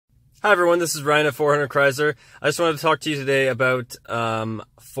Hi everyone, this is Ryan at 400 Chrysler. I just wanted to talk to you today about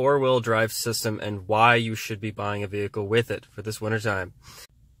four-wheel drive system and why you should be buying a vehicle with it for this wintertime.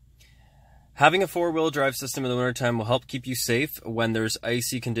 Having a four-wheel drive system in the wintertime will help keep you safe when there's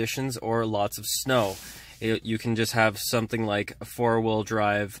icy conditions or lots of snow. You can just have something like a four-wheel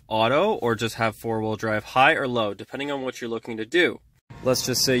drive auto or just have four-wheel drive high or low, depending on what you're looking to do. Let's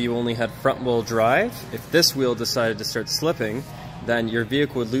just say you only had front-wheel drive. If this wheel decided to start slipping, then your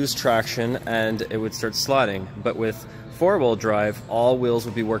vehicle would lose traction and it would start sliding. But with four-wheel drive, all wheels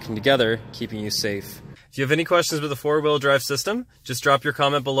would be working together, keeping you safe. If you have any questions with the four-wheel drive system, just drop your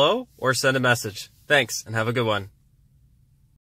comment below or send a message. Thanks, and have a good one.